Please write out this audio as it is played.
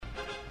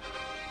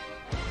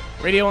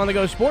Radio on the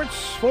Go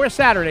Sports for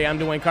Saturday. I'm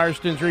Dwayne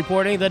Karstens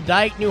reporting. The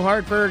Dike New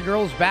Hartford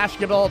girls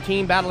basketball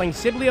team battling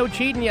Sibley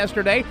Cheatham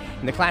yesterday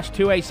in the Class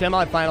 2A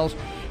semifinals,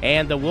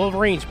 and the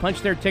Wolverines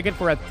punched their ticket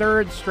for a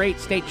third straight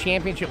state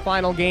championship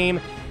final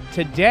game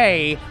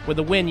today with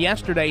a win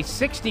yesterday,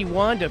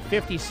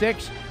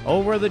 61-56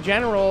 over the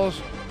Generals.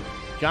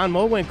 John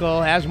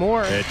Mowinkle has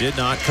more. It did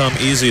not come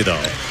easy,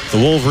 though. The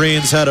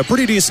Wolverines had a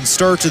pretty decent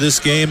start to this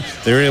game.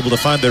 They were able to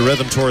find their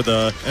rhythm toward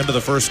the end of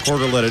the first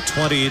quarter, led at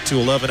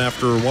 20-11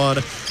 after one.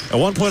 At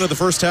one point of the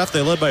first half,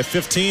 they led by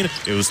 15.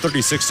 It was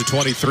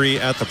 36-23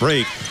 at the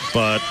break,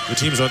 but the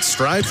teams went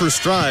stride for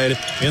stride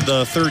in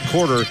the third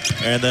quarter,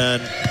 and then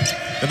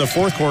in the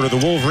fourth quarter,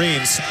 the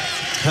Wolverines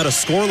had a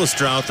scoreless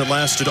drought that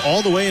lasted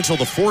all the way until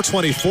the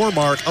 4:24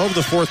 mark of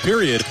the fourth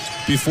period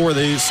before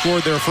they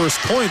scored their first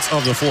points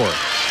of the fourth.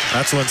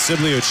 That's when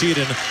Sibley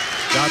Cheatham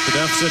got the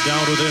deficit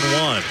down within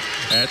one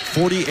at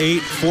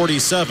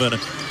 48-47,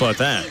 but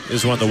that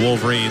is when the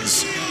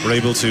Wolverines were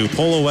able to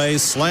pull away,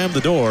 slam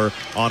the door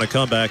on a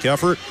comeback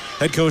effort.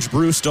 Head coach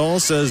Bruce Dahl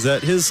says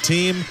that his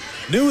team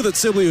knew that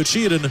Sibley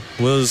Cheatham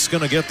was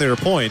going to get their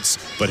points,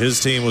 but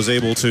his team was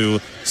able to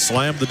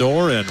slam the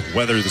door and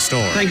weather the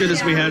storm. Thank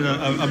goodness we had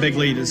a big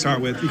lead to start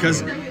with,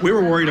 because we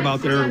were worried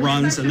about their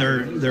runs and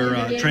their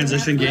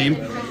transition game,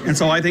 and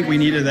so I think we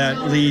needed that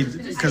lead,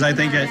 because I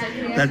think that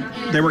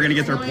they were going to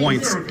get their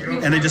points,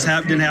 and they just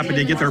didn't happen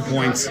to get their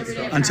points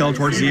until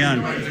towards the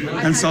end.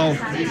 And so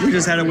we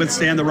just had to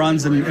withstand the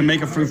runs and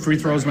make a few free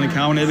throws when it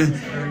counted,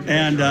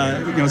 and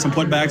some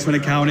putbacks when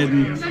it counted,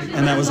 and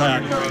that was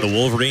that. The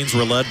Wolverines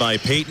were led by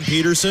Peyton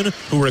Peterson,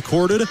 who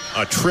recorded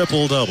a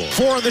triple-double.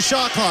 4 on the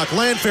shot clock.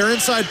 Landfair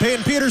inside.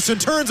 Peyton Peterson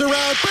turns around,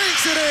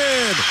 banks it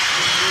in,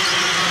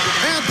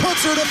 and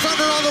puts her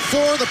defender on the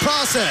floor in the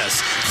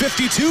process.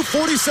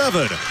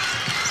 52-47.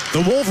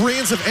 The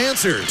Wolverines have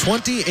answered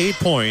 28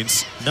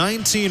 points,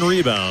 19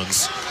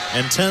 rebounds,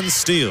 and 10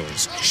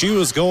 steals. She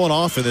was going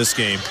off in this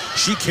game.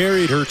 She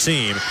carried her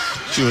team.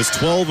 She was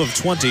 12 of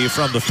 20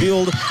 from the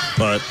field,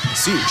 but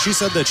she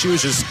said that she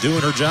was just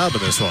doing her job in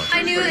this one.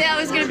 I knew that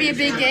was going to be a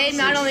big game,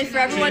 not only for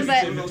everyone,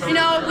 but,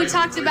 we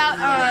talked about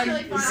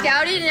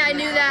scouting, and I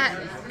knew that,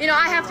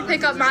 I have to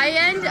pick up my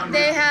end.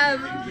 They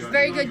have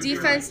very good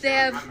defense. They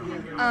have,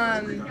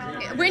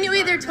 we knew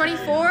either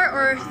 24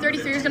 or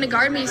 33 was going to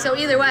guard me, so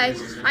either way,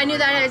 I knew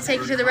that I had to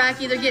take it to the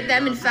rack, either get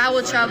them in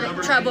foul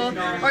trouble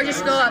or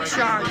just go up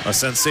strong. A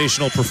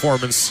sensational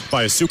performance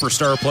by a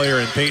superstar player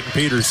in Peyton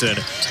Peterson,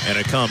 and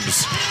it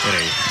comes in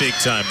a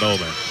big-time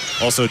moment.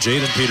 Also,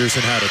 Jaden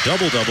Peterson had a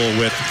double-double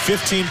with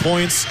 15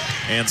 points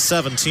and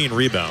 17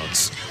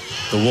 rebounds.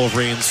 The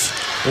Wolverines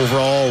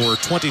overall were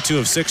 22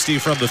 of 60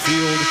 from the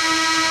field,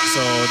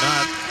 so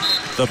not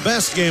the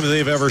best game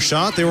they've ever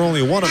shot. They were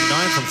only 1 of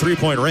 9 from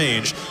three-point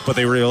range, but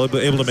they were able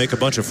to make a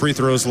bunch of free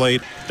throws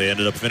late. They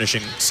ended up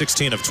finishing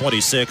 16 of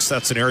 26.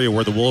 That's an area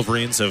where the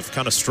Wolverines have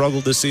kind of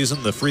struggled this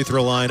season, the free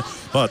throw line,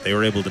 but they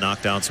were able to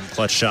knock down some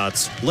clutch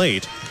shots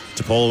late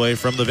to pull away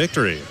from the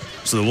victory.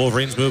 So the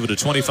Wolverines move to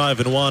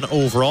 25-1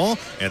 overall,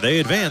 and they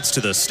advance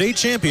to the state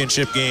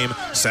championship game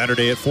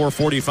Saturday at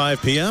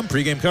 4:45 p.m.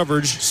 Pre-game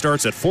coverage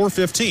starts at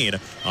 4:15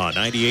 on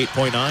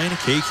 98.9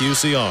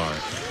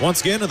 KQCR.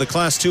 Once again, in the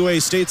Class 2A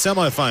state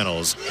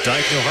semifinals,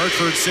 Dike New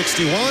Hartford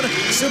 61,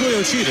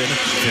 Sibley Cheatham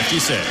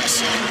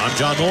 56. I'm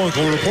John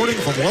Mowinkle reporting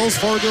from Wells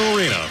Fargo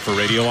Arena for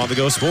Radio on the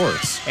Go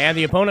Sports. And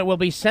the opponent will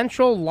be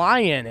Central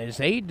Lyon, as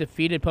they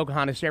defeated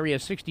Pocahontas area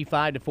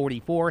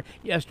 65-44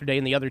 yesterday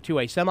in the other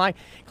 2A semi.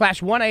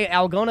 Class 1A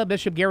Algona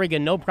Bishop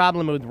Garrigan, no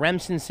problem with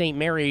Remsen St.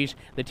 Mary's,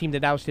 the team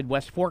that ousted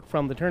West Fork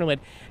from the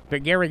tournament.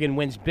 But Garrigan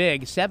wins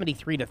big,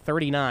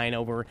 73-39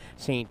 over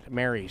St.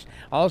 Mary's.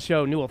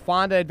 Also, New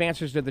Fonda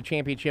advances to the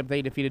championship.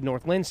 They defeated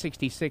North Lynn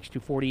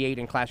 66-48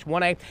 in Class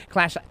 1A.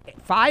 Class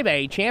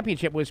 5A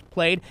championship was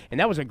played, and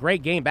that was a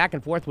great game back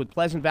and forth with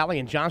Pleasant Valley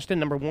and Johnston.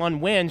 Number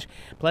 1 wins.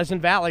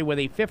 Pleasant Valley with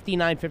a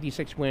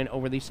 59-56 win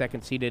over the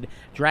second-seeded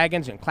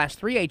Dragons. In Class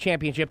 3A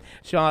championship,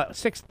 saw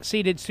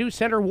 6th-seeded Sioux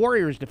Center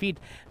Warriors defeat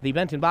the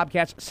Benton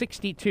Bobcats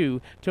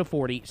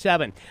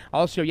 62-47.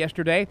 Also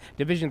yesterday,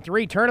 Division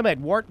III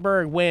tournament,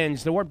 Wartburg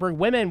wins. The Wartburg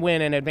women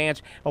win in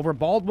advance over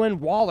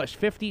Baldwin Wallace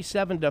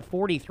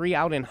 57-43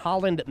 out in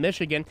Holland,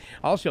 Michigan.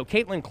 Also,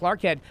 Caitlin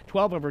Clark had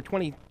 12 of her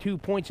 22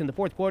 points in the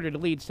fourth quarter to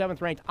lead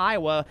 7th-ranked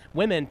Iowa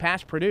women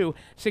past Purdue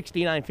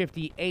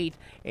 69-58,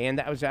 and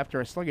that was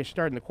after a sluggish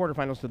start in the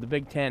quarterfinals of the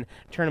Big Ten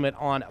tournament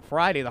on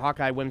Friday. The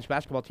Hawkeye women's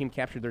basketball team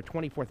captured their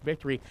 24th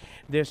victory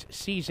this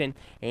season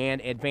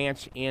and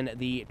advance in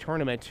the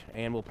tournament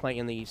and will play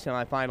in the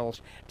semifinals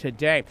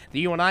today.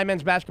 The UNI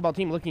men's basketball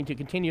team looking to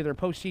continue their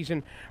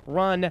postseason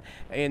run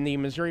in the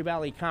Missouri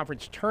Valley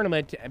Conference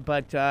tournament,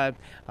 but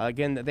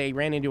again, they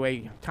ran into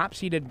a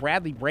top-seeded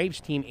Bradley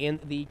Braves team in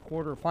the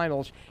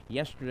quarterfinals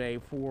yesterday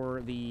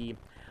for the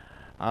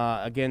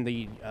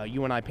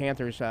UNI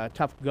Panthers.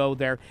 Tough go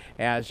there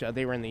as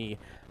they were in the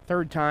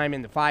third time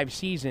in the 5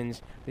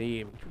 seasons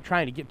they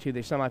trying to get to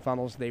the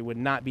semifinals. They would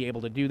not be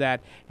able to do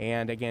that,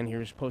 and again,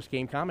 here's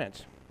post-game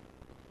comments.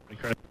 You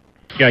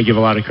got to give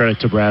a lot of credit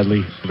to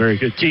Bradley. A very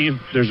good team.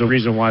 There's a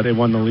reason why they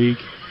won the league.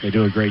 They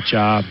do a great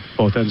job,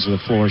 both ends of the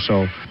floor.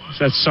 So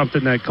that's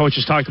something that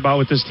coaches talked about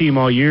with this team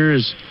all year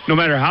is no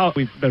matter how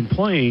we've been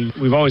playing,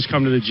 we've always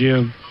come to the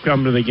gym,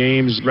 come to the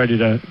games ready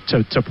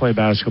to play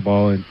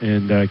basketball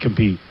and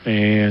compete.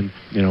 And,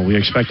 we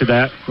expected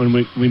that when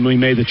we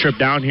made the trip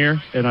down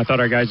here. And I thought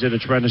our guys did a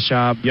tremendous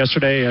job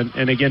yesterday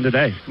and again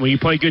today. When you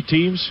play good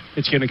teams,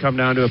 it's going to come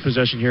down to a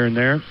possession here and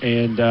there.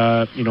 And,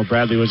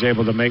 Bradley was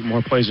able to make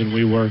more plays than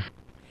we were.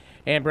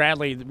 And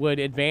Bradley would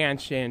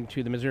advance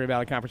into the Missouri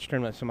Valley Conference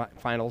Tournament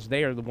semifinals.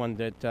 They are the one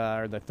that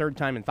are the third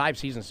time in 5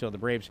 seasons, so the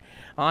Braves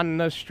on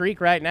the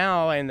streak right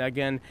now. And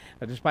again,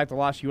 despite the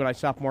loss, UNI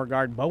sophomore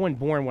guard Bowen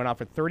Bourne went off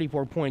for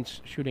 34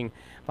 points, shooting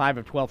 5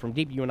 of 12 from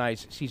deep.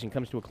 UNI's season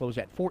comes to a close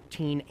at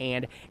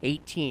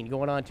 14-18.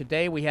 Going on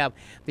today, we have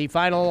the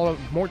final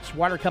Mort's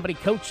Water Company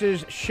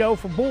Coaches Show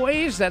for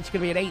boys. That's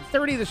going to be at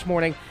 8:30 this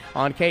morning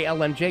on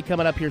KLMJ,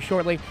 coming up here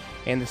shortly.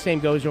 And the same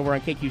goes over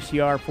on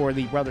KQCR for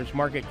the Brothers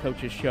Market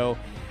Coaches Show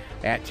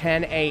at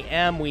 10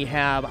 a.m. We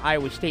have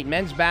Iowa State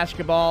men's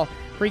basketball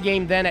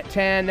pregame then at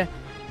 10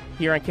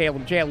 here on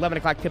KLMJ. 11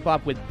 o'clock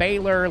tip-off with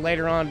Baylor.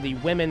 Later on, the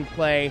women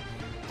play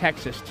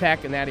Texas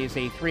Tech, and that is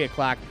a 3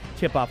 o'clock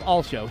tip-off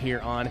also here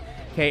on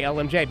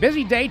KLMJ.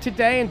 Busy day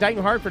today in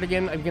Dighton-Hartford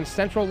again against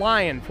Central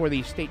Lyon for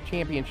the state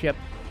championship.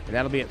 And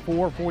that'll be at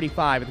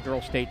 4:45 at the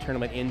Girls State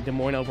Tournament in Des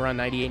Moines over on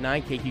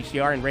 98.9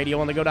 KQCR and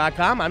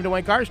RadioOnTheGo.com. I'm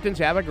Dwayne Karstens.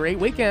 Have a great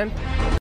weekend.